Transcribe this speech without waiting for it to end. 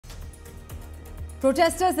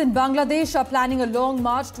Protesters in Bangladesh are planning a long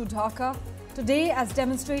march to Dhaka today as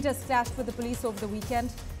demonstrators clashed with the police over the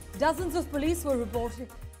weekend. Dozens of police were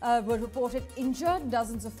reported injured.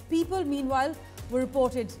 Dozens of people, meanwhile, were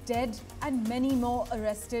reported dead and many more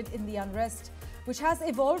arrested in the unrest, which has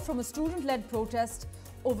evolved from a student-led protest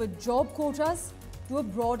over job quotas to a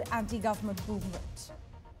broad anti-government movement.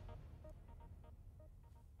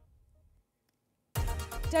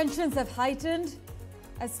 Tensions have heightened.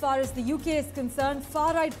 As far as the UK is concerned,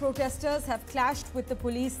 far-right protesters have clashed with the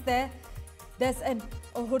police there. There's a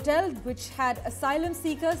hotel which had asylum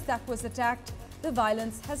seekers that was attacked. The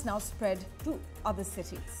violence has now spread to other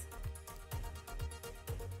cities.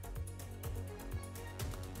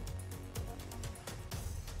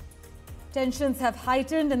 Tensions have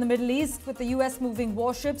heightened in the Middle East, with the US moving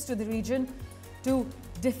warships to the region to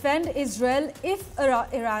defend Israel if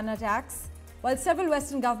Iran attacks, while several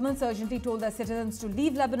Western governments urgently told their citizens to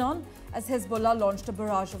leave Lebanon as Hezbollah launched a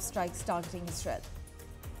barrage of strikes targeting Israel.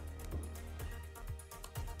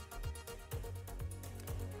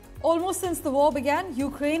 Almost since the war began,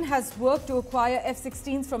 Ukraine has worked to acquire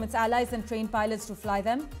F-16s from its allies and train pilots to fly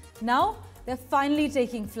them. Now, they're finally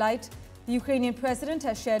taking flight. The Ukrainian president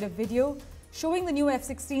has shared a video showing the new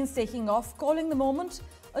F-16s taking off, calling the moment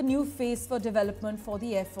a new phase for development for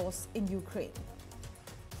the Air Force in Ukraine.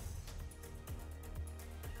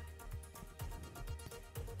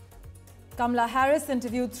 Kamala Harris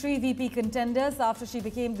interviewed 3 VP contenders after she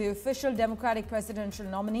became the official Democratic presidential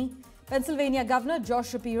nominee. Pennsylvania Governor Josh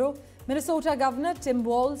Shapiro, Minnesota Governor Tim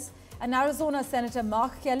Walz, and Arizona Senator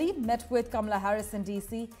Mark Kelly met with Kamala Harris in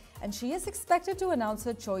D.C., and she is expected to announce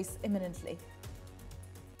her choice imminently.